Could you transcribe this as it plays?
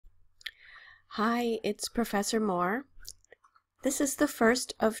Hi, it's Professor Moore. This is the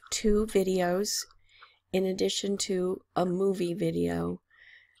first of two videos in addition to a movie video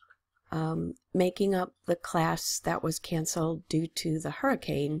making up the class that was canceled due to the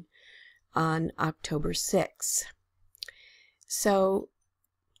hurricane on October 6th. So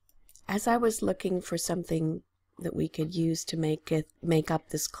as I was looking for something that we could use to make up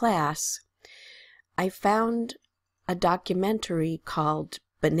this class, I found a documentary called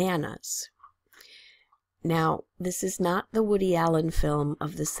Bananas. Now, this is not the Woody Allen film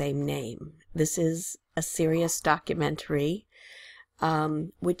of the same name. This is a serious documentary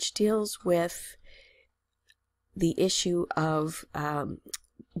which deals with the issue of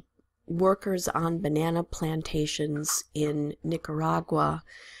workers on banana plantations in Nicaragua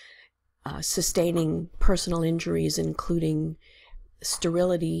sustaining personal injuries, including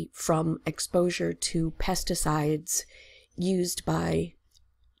sterility from exposure to pesticides used by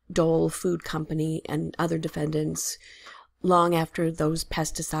Dole Food Company and other defendants long after those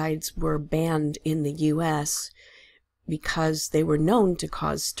pesticides were banned in the U.S. because they were known to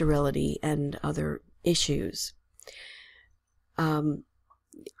cause sterility and other issues. After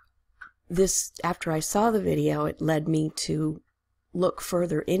I saw the video, it led me to look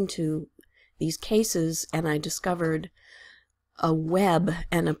further into these cases, and I discovered a web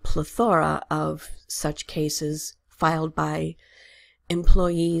and a plethora of such cases filed by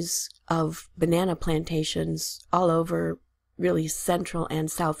employees of banana plantations all over really Central and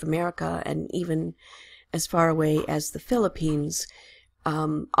South America, and even as far away as the Philippines,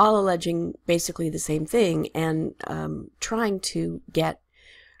 all alleging basically the same thing and trying to get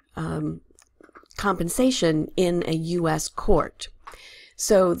compensation in a U.S. court.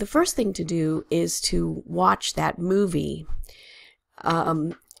 So the first thing to do is to watch that movie,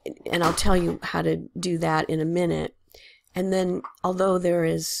 and I'll tell you how to do that in a minute. And then, although there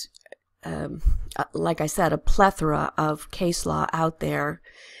is, like I said, a plethora of case law out there,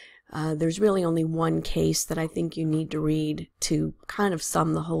 there's really only one case that I think you need to read to kind of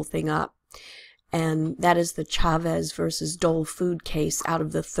sum the whole thing up. And that is the Chavez versus Dole Food case out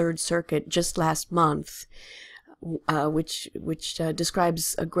of the Third Circuit just last month, which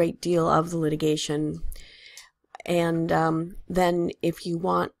describes a great deal of the litigation. And then if you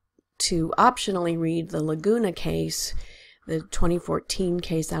want to optionally read the Laguna case, the 2014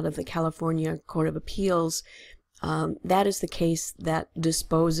 case out of the California Court of Appeals, that is the case that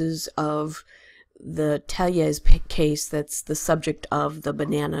disposes of the Tellez case that's the subject of the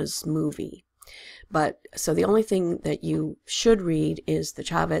Bananas movie. So the only thing that you should read is the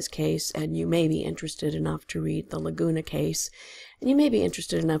Chavez case, and you may be interested enough to read the Laguna case, and you may be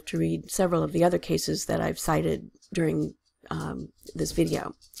interested enough to read several of the other cases that I've cited during this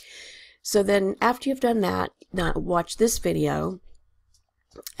video. So then after you've done that, now watch this video,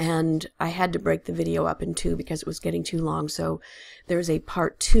 and I had to break the video up in two because it was getting too long, so there's a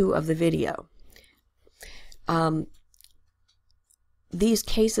part 2 of the video. These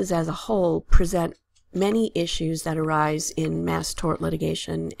cases as a whole present many issues that arise in mass tort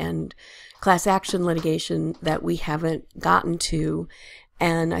litigation and class action litigation that we haven't gotten to,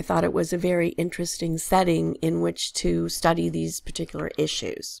 and I thought it was a very interesting setting in which to study these particular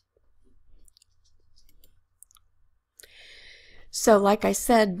issues. So like I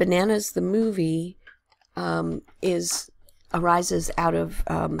said, Bananas the movie arises out of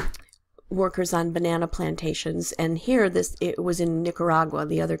workers on banana plantations, and here it was in Nicaragua.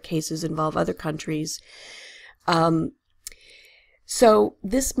 The other cases involve other countries. So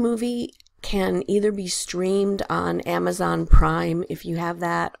this movie can either be streamed on Amazon Prime if you have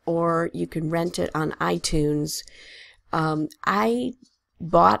that, or you can rent it on iTunes. I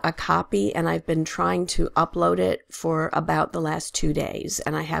bought a copy and I've been trying to upload it for about the last 2 days,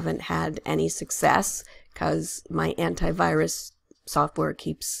 and I haven't had any success because my antivirus software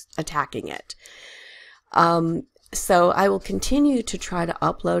keeps attacking it. So I will continue to try to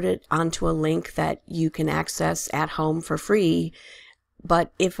upload it onto a link that you can access at home for free,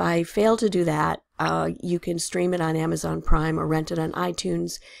 but if I fail to do that, you can stream it on Amazon Prime or rent it on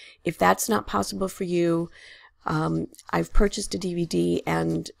iTunes. If that's not possible for you, I've purchased a DVD,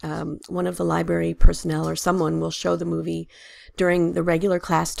 and one of the library personnel or someone will show the movie during the regular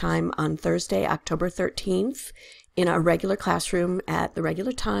class time on Thursday, October 13th, in a regular classroom at the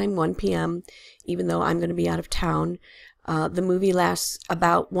regular time, 1 p.m., even though I'm going to be out of town. The movie lasts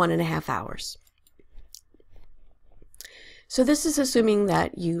about 1.5 hours. So this is assuming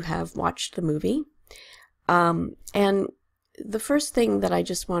that you have watched the movie. And the first thing that I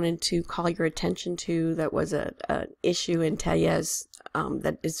just wanted to call your attention to that was an issue in Tellez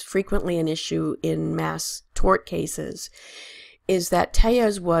that is frequently an issue in mass tort cases is that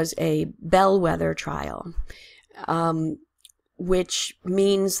Tellez was a bellwether trial, which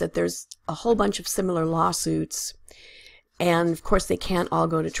means that there's a whole bunch of similar lawsuits, and of course they can't all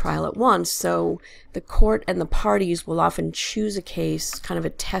go to trial at once, so the court and the parties will often choose a case, kind of a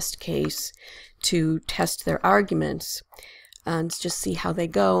test case, to test their arguments and just see how they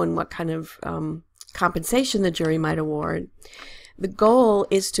go and what kind of compensation the jury might award. The goal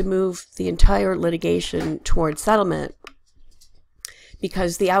is to move the entire litigation toward settlement,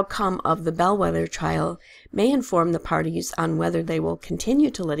 because the outcome of the bellwether trial may inform the parties on whether they will continue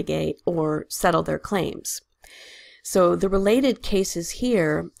to litigate or settle their claims. So the related cases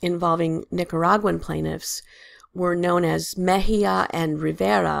here involving Nicaraguan plaintiffs were known as Mejia and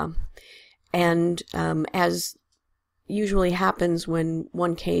Rivera, and as usually happens when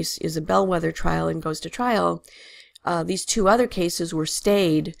one case is a bellwether trial and goes to trial, these two other cases were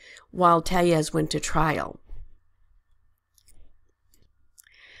stayed while Tellez went to trial.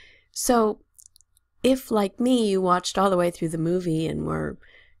 So if, like me, you watched all the way through the movie and were,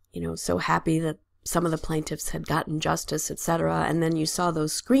 so happy that some of the plaintiffs had gotten justice, etc., and then you saw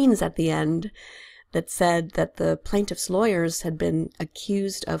those screens at the end that said that the plaintiffs' lawyers had been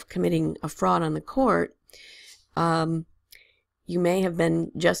accused of committing a fraud on the court, you may have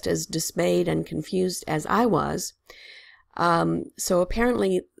been just as dismayed and confused as I was. So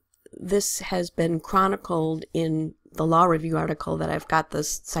apparently this has been chronicled in the law review article that I've got the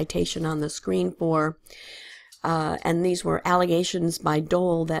citation on the screen for, and these were allegations by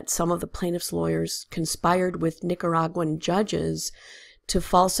Dole that some of the plaintiffs' lawyers conspired with Nicaraguan judges to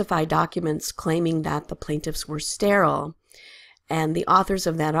falsify documents claiming that the plaintiffs were sterile. And the authors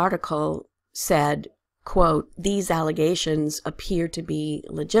of that article said, quote, "These allegations appear to be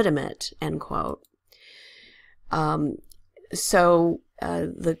legitimate," end quote. So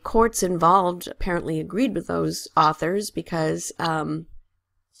the courts involved apparently agreed with those authors, because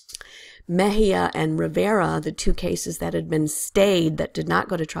Mejia and Rivera, the two cases that had been stayed that did not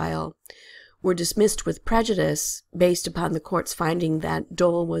go to trial, were dismissed with prejudice based upon the court's finding that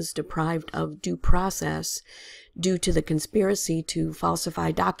Dole was deprived of due process due to the conspiracy to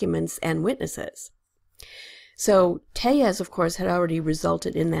falsify documents and witnesses. So Tellez, of course, had already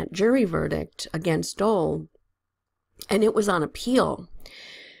resulted in that jury verdict against Dole, and it was on appeal.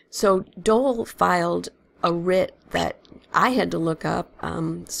 So Dole filed a writ that I had to look up,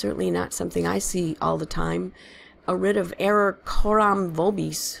 certainly not something I see all the time, a writ of error coram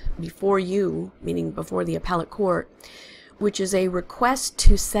vobis, before you, meaning before the appellate court, which is a request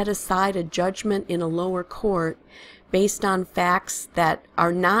to set aside a judgment in a lower court based on facts that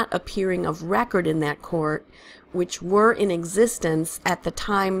are not appearing of record in that court, which were in existence at the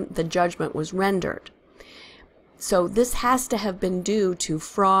time the judgment was rendered. So this has to have been due to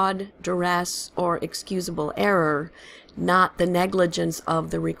fraud, duress, or excusable error, not the negligence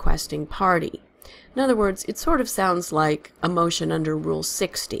of the requesting party. In other words, it sort of sounds like a motion under Rule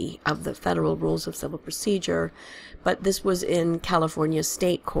 60 of the Federal Rules of Civil Procedure, but this was in California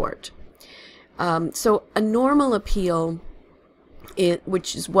State Court. So a normal appeal,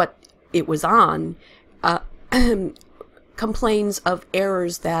 which is what it was on, complains of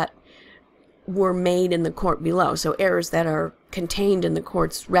errors that were made in the court below, so errors that are contained in the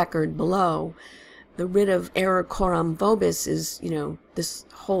court's record below. The writ of error coram vobis is, this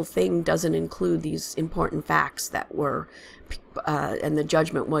whole thing doesn't include these important facts that were, and the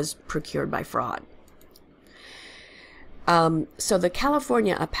judgment was procured by fraud. So the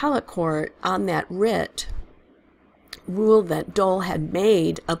California Appellate Court on that writ ruled that Dole had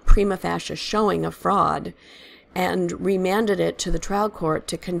made a prima facie showing of fraud and remanded it to the trial court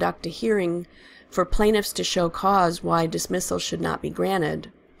to conduct a hearing for plaintiffs to show cause why dismissal should not be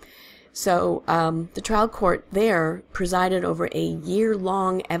granted. So the trial court there presided over a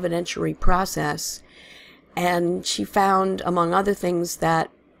year-long evidentiary process, and she found, among other things, that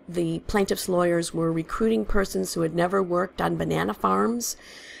the plaintiffs' lawyers were recruiting persons who had never worked on banana farms.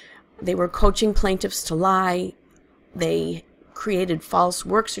 They were coaching plaintiffs to lie. They created false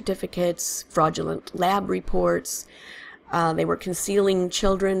work certificates, fraudulent lab reports. They were concealing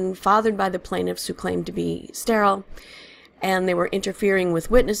children fathered by the plaintiffs who claimed to be sterile. And they were interfering with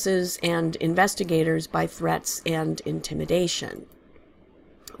witnesses and investigators by threats and intimidation.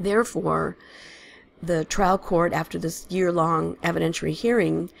 Therefore, the trial court, after this year-long evidentiary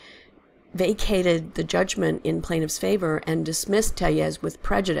hearing, vacated the judgment in plaintiff's favor and dismissed Tellez with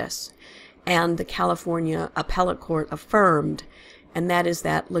prejudice. And the California Appellate Court affirmed, and that is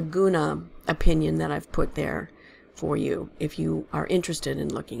that Laguna opinion that I've put there for you if you are interested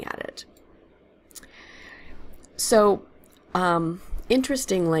in looking at it. So,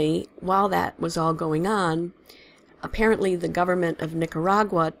 interestingly, while that was all going on, apparently the government of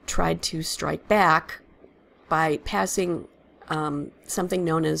Nicaragua tried to strike back by passing something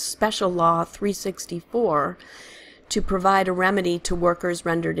known as Special Law 364 to provide a remedy to workers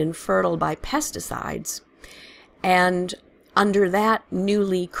rendered infertile by pesticides. And under that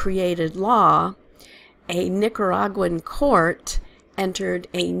newly created law, a Nicaraguan court entered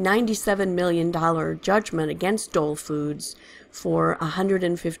a $97 million judgment against Dole Foods for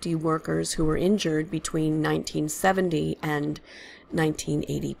 150 workers who were injured between 1970 and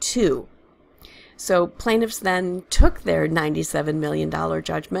 1982. So plaintiffs then took their $97 million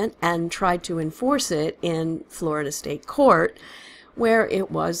judgment and tried to enforce it in Florida State Court, where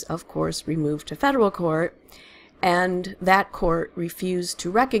it was, of course, removed to federal court, and that court refused to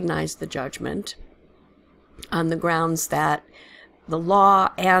recognize the judgment on the grounds that the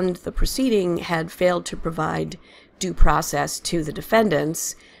law and the proceeding had failed to provide due process to the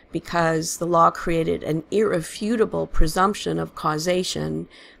defendants, because the law created an irrefutable presumption of causation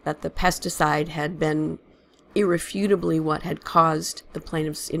that the pesticide had been irrefutably what had caused the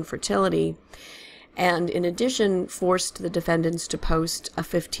plaintiff's infertility, and in addition forced the defendants to post a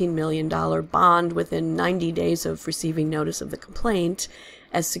 $15 million bond within 90 days of receiving notice of the complaint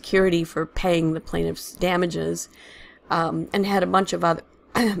as security for paying the plaintiff's damages, and had a bunch of other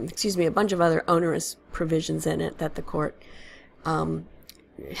a bunch of other onerous provisions in it that the court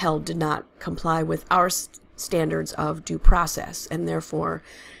held did not comply with our standards of due process, and therefore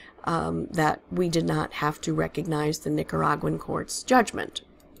that we did not have to recognize the Nicaraguan court's judgment.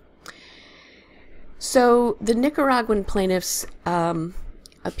 So the Nicaraguan plaintiffs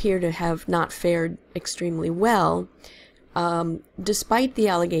appear to have not fared extremely well, despite the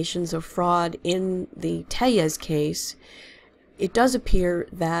allegations of fraud in the Tellez case. It does appear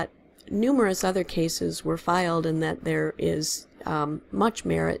that numerous other cases were filed and that there is much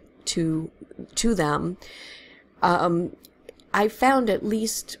merit to them. I found at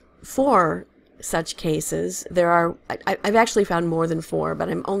least 4 such cases. I've actually found more than 4, but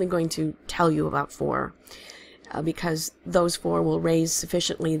I'm only going to tell you about 4 because those 4 will raise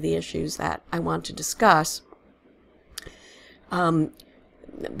sufficiently the issues that I want to discuss. The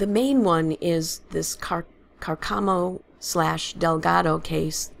main one is this Carcamo/Delgado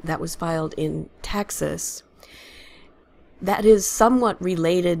case that was filed in Texas. That is somewhat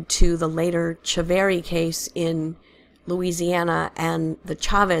related to the later Chaveri case in Louisiana and the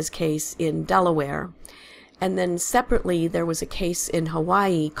Chavez case in Delaware. And then separately, there was a case in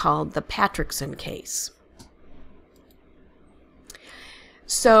Hawaii called the Patrickson case.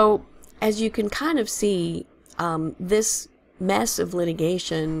 So, as you can kind of see, this mess of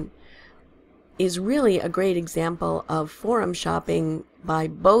litigation is really a great example of forum shopping by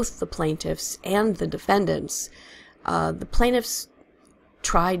both the plaintiffs and the defendants. The plaintiffs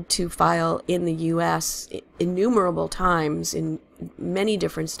tried to file in the U.S. innumerable times in many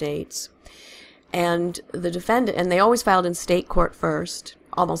different states, and they always filed in state court first,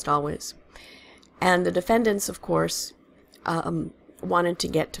 almost always. And the defendants, of course, wanted to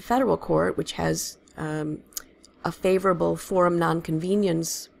get to federal court, which has a favorable forum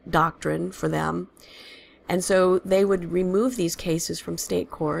nonconvenience doctrine for them. And so they would remove these cases from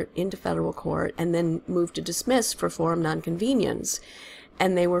state court into federal court and then move to dismiss for forum nonconvenience.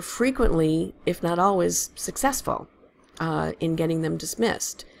 And they were frequently, if not always, successful in getting them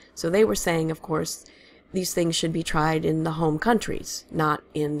dismissed. So they were saying, of course, these things should be tried in the home countries, not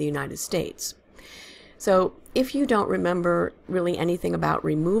in the United States. So if you don't remember really anything about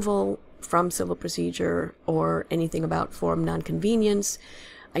removal from civil procedure or anything about forum nonconvenience,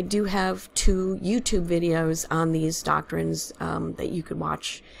 I do have 2 YouTube videos on these doctrines that you could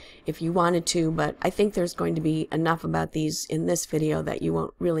watch if you wanted to, but I think there's going to be enough about these in this video that you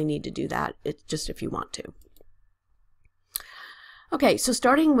won't really need to do that. It's just if you want to. Okay, so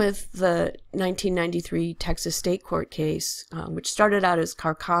starting with the 1993 Texas State Court case, which started out as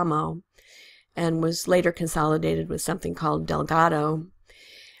Carcamo and was later consolidated with something called Delgado.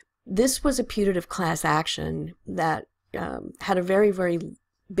 This was a putative class action that had a very, very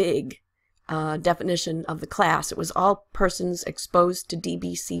big definition of the class. It was all persons exposed to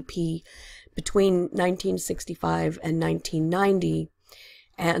DBCP between 1965 and 1990,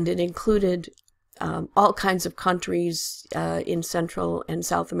 and it included all kinds of countries in Central and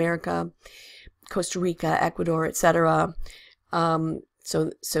South America, Costa Rica, Ecuador, etc.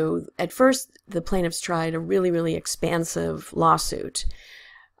 So at first, the plaintiffs tried a really, really expansive lawsuit.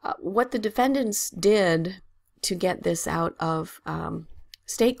 What the defendants did to get this out of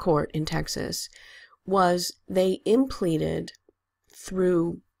state court in Texas was they impleaded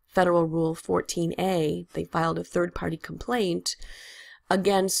through Federal Rule 14A. They filed a third-party complaint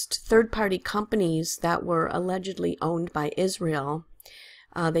against third-party companies that were allegedly owned by Israel.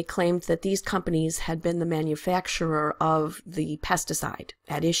 They claimed that these companies had been the manufacturer of the pesticide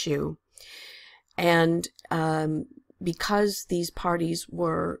at issue. And because these parties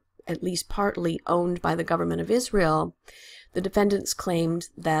were at least partly owned by the government of Israel, the defendants claimed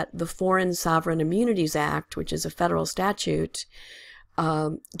that the Foreign Sovereign Immunities Act, which is a federal statute,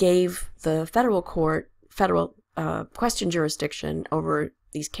 gave the federal court question jurisdiction over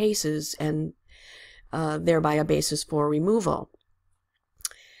these cases and thereby a basis for removal.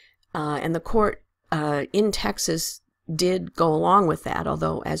 And the court in Texas did go along with that,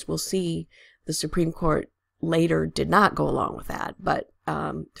 although, as we'll see, the Supreme Court later did not go along with that. But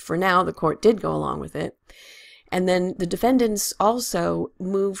for now, the court did go along with it. And then the defendants also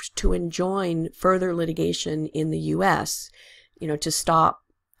moved to enjoin further litigation in the U.S., to stop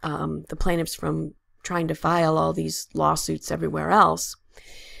the plaintiffs from trying to file all these lawsuits everywhere else.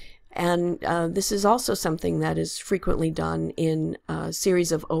 And this is also something that is frequently done in a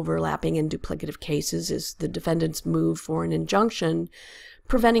series of overlapping and duplicative cases, is the defendants move for an injunction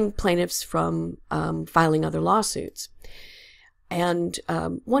preventing plaintiffs from filing other lawsuits. And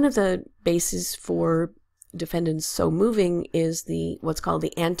one of the bases for defendants so moving is what's called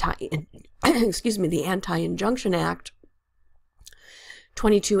the Anti-Injunction Act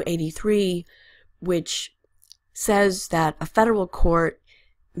 2283, which says that a federal court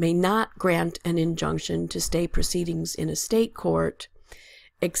may not grant an injunction to stay proceedings in a state court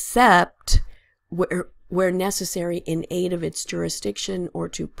except where necessary in aid of its jurisdiction or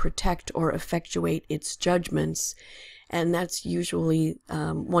to protect or effectuate its judgments. And that's usually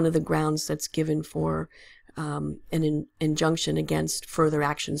one of the grounds that's given for an injunction against further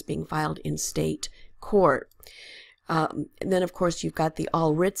actions being filed in state court. And then, of course, you've got the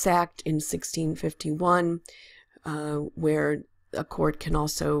All Writs Act in 1651, where a court can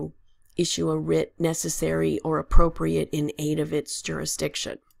also issue a writ necessary or appropriate in aid of its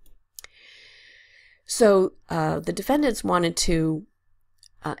jurisdiction. So the defendants wanted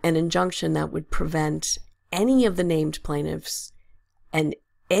an injunction that would prevent any of the named plaintiffs and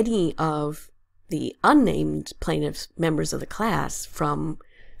any of the unnamed plaintiffs, members of the class, from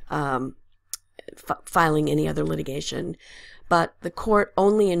filing any other litigation. But the court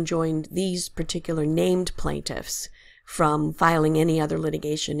only enjoined these particular named plaintiffs from filing any other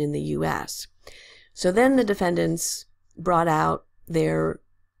litigation in the U.S. So then the defendants brought out their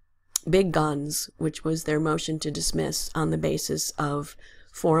big guns, which was their motion to dismiss on the basis of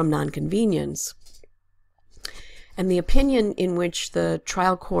forum nonconvenience. And the opinion in which the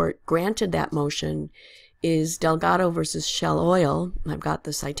trial court granted that motion is Delgado versus Shell Oil. I've got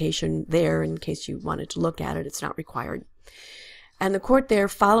the citation there in case you wanted to look at it. It's not required. And the court there,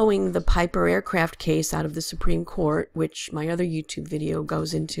 following the Piper aircraft case out of the Supreme Court, which my other YouTube video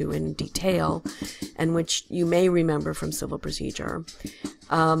goes into in detail, and which you may remember from civil procedure,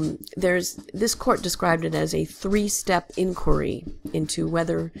 this court described it as a three-step inquiry into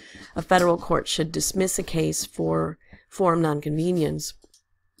whether a federal court should dismiss a case for forum nonconvenience.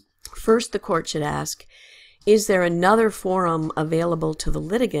 First, the court should ask, is there another forum available to the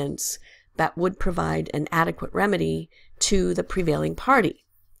litigants that would provide an adequate remedy to the prevailing party?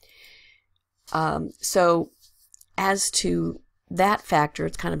 So as to that factor,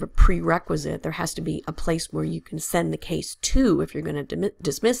 it's kind of a prerequisite. There has to be a place where you can send the case to if you're going to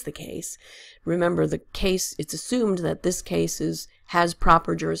dismiss the case. Remember, the case, it's assumed that this case has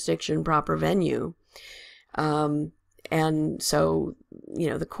proper jurisdiction, proper venue. And so,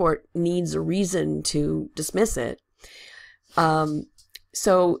 the court needs a reason to dismiss it.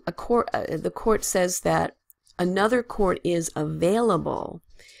 So the court says that another court is available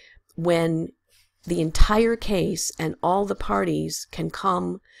when the entire case and all the parties can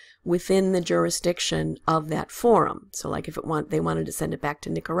come within the jurisdiction of that forum. So like if they wanted to send it back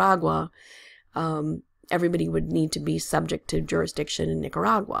to Nicaragua, everybody would need to be subject to jurisdiction in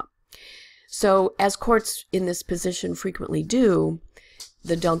Nicaragua. So as courts in this position frequently do,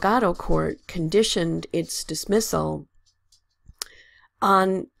 the Delgado court conditioned its dismissal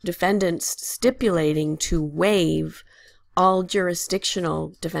on defendants stipulating to waive all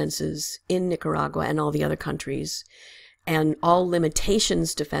jurisdictional defenses in Nicaragua and all the other countries, and all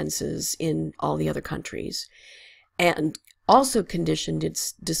limitations defenses in all the other countries, and also conditioned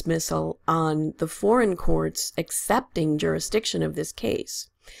its dismissal on the foreign courts accepting jurisdiction of this case,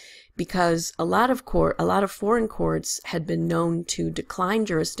 because a lot of foreign courts had been known to decline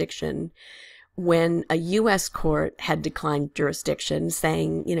jurisdiction when a U.S. court had declined jurisdiction,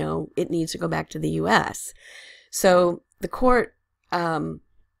 saying, it needs to go back to the U.S. So the court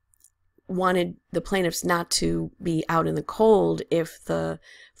wanted the plaintiffs not to be out in the cold if the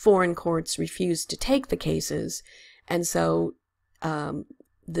foreign courts refused to take the cases, and so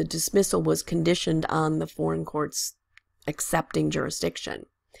the dismissal was conditioned on the foreign courts accepting jurisdiction.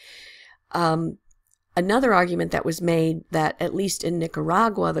 Another argument that was made that at least in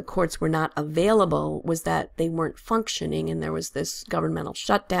Nicaragua the courts were not available was that they weren't functioning and there was this governmental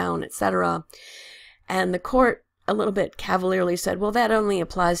shutdown, etc. And the court a little bit cavalierly said, well, that only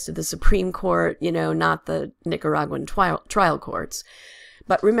applies to the Supreme Court, not the Nicaraguan trial courts.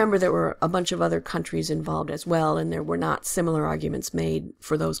 But remember, there were a bunch of other countries involved as well, and there were not similar arguments made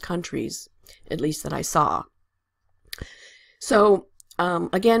for those countries, at least that I saw. So,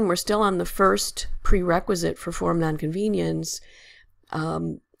 again, we're still on the first prerequisite for forum nonconvenience.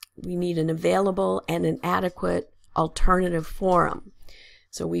 We need an available and an adequate alternative forum.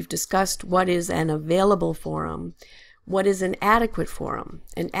 So we've discussed what is an available forum. What is an adequate forum?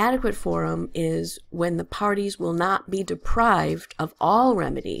 An adequate forum is when the parties will not be deprived of all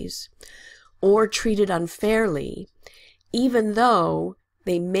remedies or treated unfairly, even though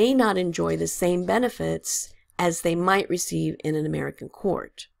they may not enjoy the same benefits as they might receive in an American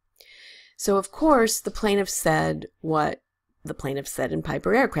court. So, of course, the plaintiffs said what the plaintiffs said in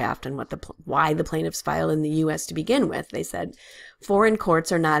Piper Aircraft and why the plaintiffs filed in the U.S. to begin with. They said foreign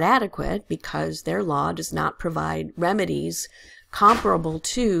courts are not adequate because their law does not provide remedies comparable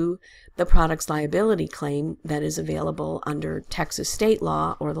to the products liability claim that is available under Texas state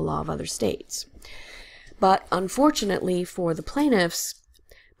law or the law of other states. But unfortunately for the plaintiffs,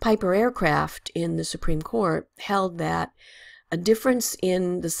 Piper Aircraft in the Supreme Court held that a difference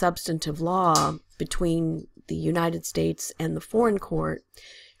in the substantive law between the United States and the foreign court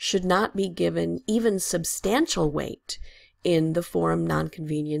should not be given even substantial weight in the forum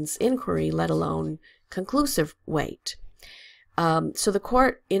nonconvenience inquiry, let alone conclusive weight. So the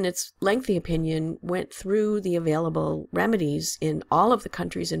court, in its lengthy opinion, went through the available remedies in all of the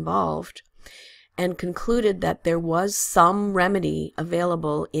countries involved and concluded that there was some remedy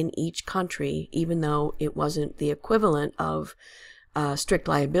available in each country, even though it wasn't the equivalent of strict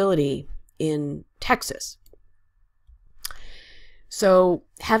liability in Texas. So,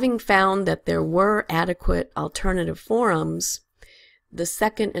 having found that there were adequate alternative forums, the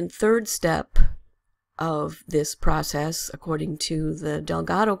second and third step of this process, according to the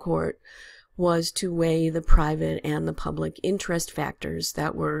Delgado Court, was to weigh the private and the public interest factors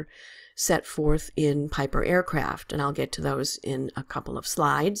that were set forth in Piper Aircraft, and I'll get to those in a couple of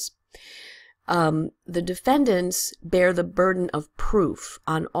slides. The defendants bear the burden of proof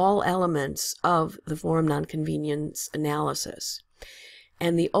on all elements of the forum nonconvenience analysis.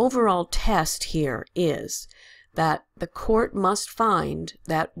 And the overall test here is that the court must find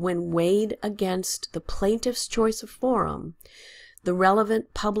that when weighed against the plaintiff's choice of forum, the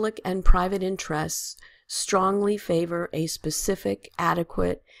relevant public and private interests strongly favor a specific,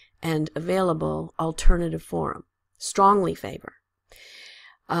 adequate, and available alternative forum. Strongly favor.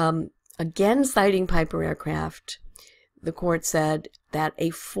 Again, citing Piper Aircraft, the court said that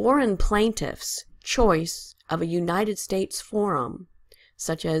a foreign plaintiff's choice of a United States forum,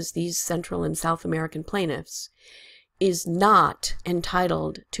 such as these Central and South American plaintiffs, is not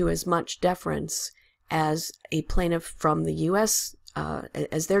entitled to as much deference as a plaintiff from the U.S.,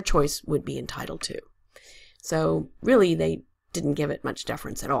 as their choice would be entitled to. So really, they didn't give it much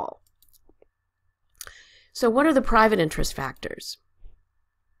deference at all. So what are the private interest factors?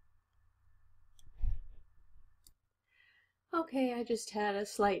 Okay, I just had a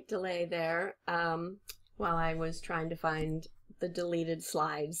slight delay there while I was trying to find the deleted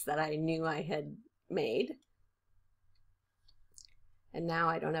slides that I knew I had made. And now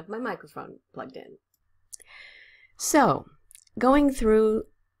I don't have my microphone plugged in. So, going through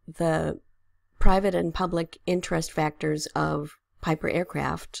the private and public interest factors of Piper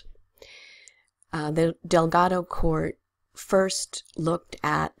Aircraft, the Delgado Court first looked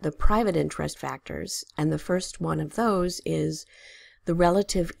at the private interest factors, and the first one of those is the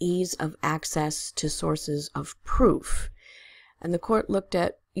relative ease of access to sources of proof. And the court looked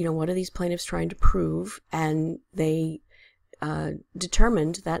at, what are these plaintiffs trying to prove, and they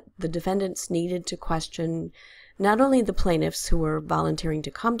determined that the defendants needed to question not only the plaintiffs who were volunteering to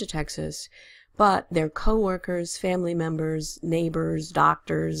come to Texas, but their co-workers, family members, neighbors,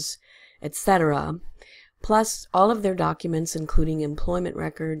 doctors, etc., plus all of their documents, including employment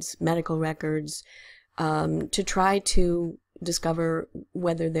records, medical records, to try to discover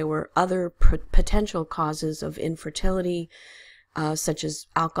whether there were other potential causes of infertility, such as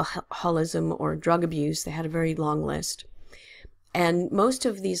alcoholism or drug abuse. They had a very long list. And most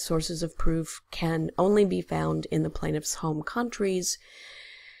of these sources of proof can only be found in the plaintiff's home countries.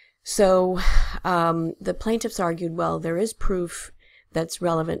 So the plaintiffs argued, well, there is proof that's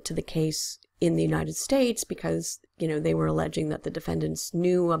relevant to the case in the United States because, they were alleging that the defendants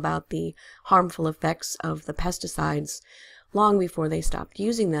knew about the harmful effects of the pesticides long before they stopped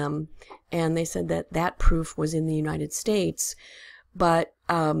using them. And they said that that proof was in the United States. But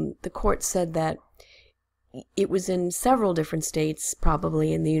the court said that it was in several different states,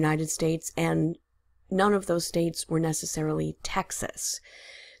 probably in the United States, and none of those states were necessarily Texas.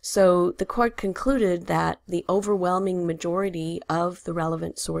 So the court concluded that the overwhelming majority of the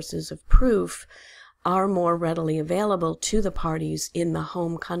relevant sources of proof are more readily available to the parties in the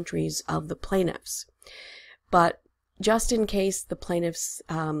home countries of the plaintiffs. But just in case the plaintiffs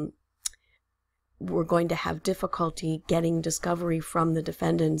were going to have difficulty getting discovery from the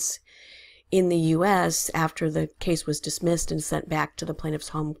defendants in the U.S. after the case was dismissed and sent back to the plaintiffs'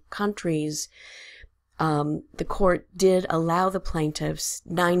 home countries, the court did allow the plaintiffs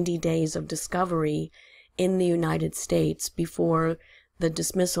 90 days of discovery in the United States before the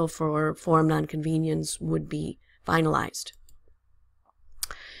dismissal for forum nonconvenience would be finalized.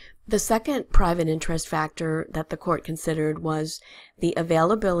 The second private interest factor that the court considered was the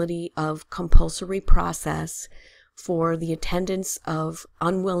availability of compulsory process for the attendance of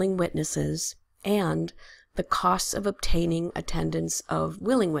unwilling witnesses and the costs of obtaining attendance of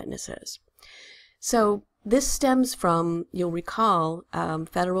willing witnesses. So this stems from, you'll recall,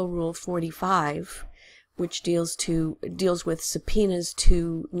 Federal Rule 45, which deals with subpoenas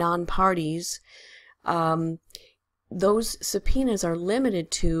to non-parties. Those subpoenas are limited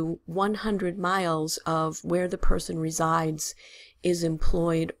to 100 miles of where the person resides, is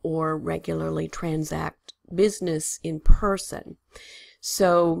employed, or regularly transact business in person.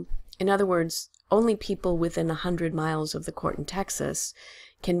 So, in other words, only people within 100 miles of the court in Texas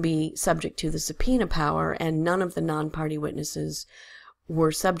can be subject to the subpoena power, and none of the non-party witnesses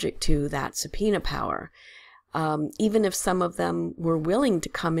were subject to that subpoena power. Even if some of them were willing to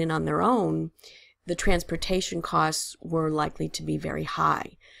come in on their own, the transportation costs were likely to be very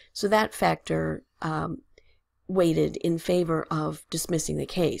high. So that factor weighted in favor of dismissing the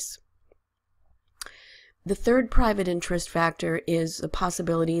case. The third private interest factor is the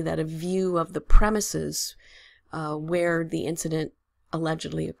possibility that a view of the premises where the incident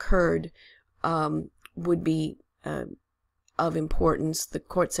allegedly occurred would be of importance. The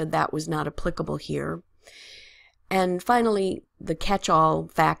court said that was not applicable here. And finally, the catch-all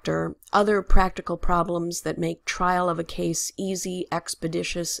factor, other practical problems that make trial of a case easy,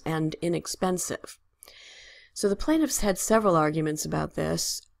 expeditious, and inexpensive. So the plaintiffs had several arguments about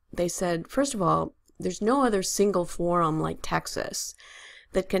this. They said, first of all, there's no other single forum like Texas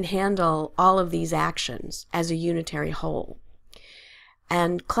that can handle all of these actions as a unitary whole.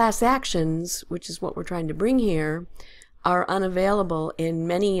 And class actions, which is what we're trying to bring here, are unavailable in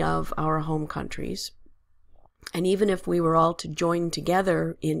many of our home countries. And even if we were all to join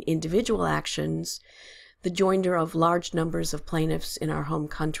together in individual actions, the joinder of large numbers of plaintiffs in our home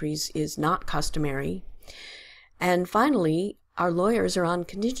countries is not customary. And finally, our lawyers are on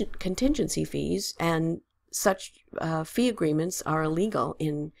contingency fees, and such fee agreements are illegal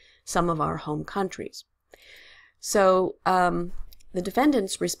in some of our home countries. So the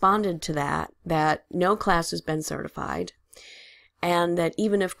defendants responded to that no class has been certified, and that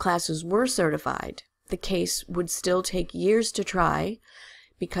even if classes were certified, the case would still take years to try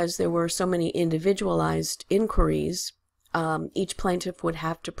because there were so many individualized inquiries. Each plaintiff would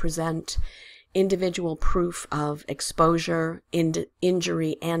have to present individual proof of exposure,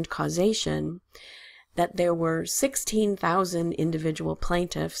 injury, and causation, that there were 16,000 individual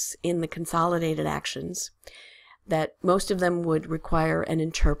plaintiffs in the consolidated actions, that most of them would require an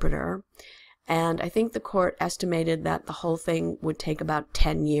interpreter, and I think the court estimated that the whole thing would take about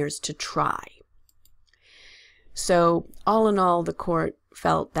 10 years to try. So all in all, the court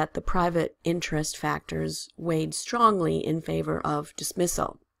felt that the private interest factors weighed strongly in favor of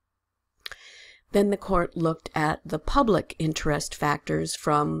dismissal. Then the court looked at the public interest factors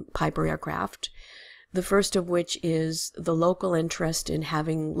from Piper Aircraft, the first of which is the local interest in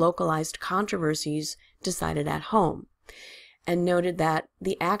having localized controversies decided at home, and noted that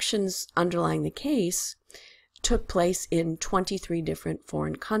the actions underlying the case took place in 23 different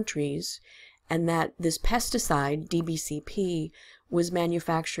foreign countries, and that this pesticide, DBCP, was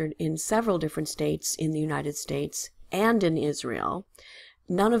manufactured in several different states in the United States and in Israel.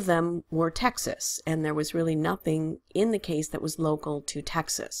 None of them were Texas, and there was really nothing in the case that was local to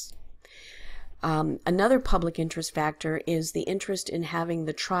Texas. Another public interest factor is the interest in having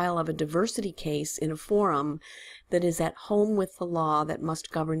the trial of a diversity case in a forum that is at home with the law that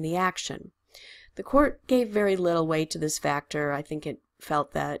must govern the action. The court gave very little weight to this factor. I think it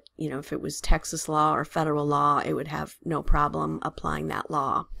felt that, if it was Texas law or federal law, it would have no problem applying that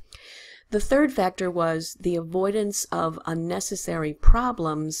law. The third factor was the avoidance of unnecessary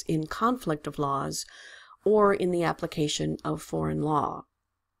problems in conflict of laws or in the application of foreign law.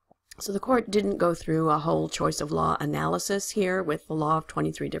 So the court didn't go through a whole choice of law analysis here with the law of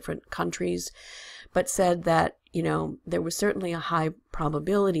 23 different countries, but said that, there was certainly a high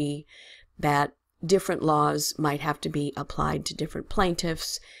probability that different laws might have to be applied to different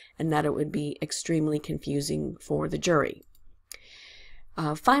plaintiffs and that it would be extremely confusing for the jury.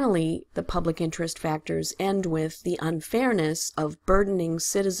 Finally, the public interest factors end with the unfairness of burdening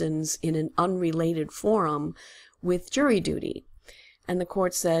citizens in an unrelated forum with jury duty. And the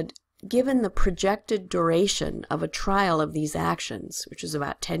court said, given the projected duration of a trial of these actions, which is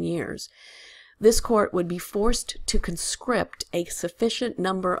about 10 years, this court would be forced to conscript a sufficient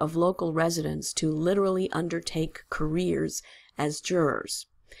number of local residents to literally undertake careers as jurors.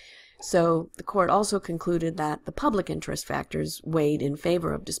 So the court also concluded that the public interest factors weighed in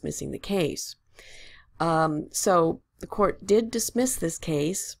favor of dismissing the case. So the court did dismiss this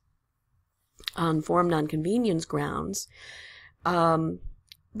case on forum nonconvenience grounds,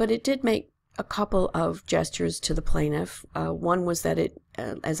 but it did make a couple of gestures to the plaintiff. One was that it,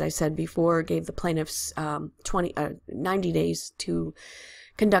 as I said before, gave the plaintiffs 90 days to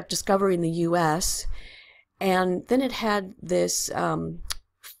conduct discovery in the U.S., and then it had this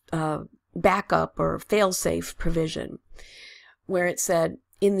backup or fail-safe provision where it said,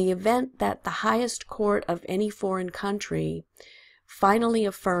 in the event that the highest court of any foreign country finally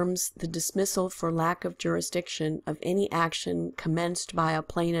affirms the dismissal for lack of jurisdiction of any action commenced by a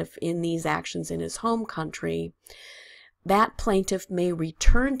plaintiff in these actions in his home country, that plaintiff may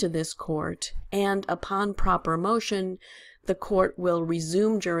return to this court, and upon proper motion, the court will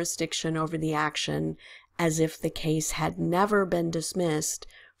resume jurisdiction over the action as if the case had never been dismissed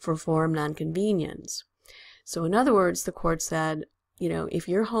for forum nonconvenience. So in other words, the court said, if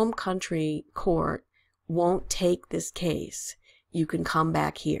your home country court won't take this case, you can come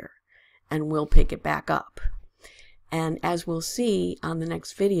back here and we'll pick it back up. And as we'll see on the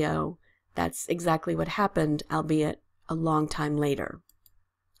next video, that's exactly what happened, albeit a long time later.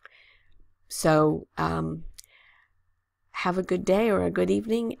 So have a good day or a good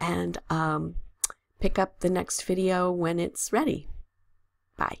evening, and pick up the next video when it's ready.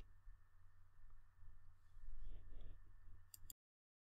 Bye.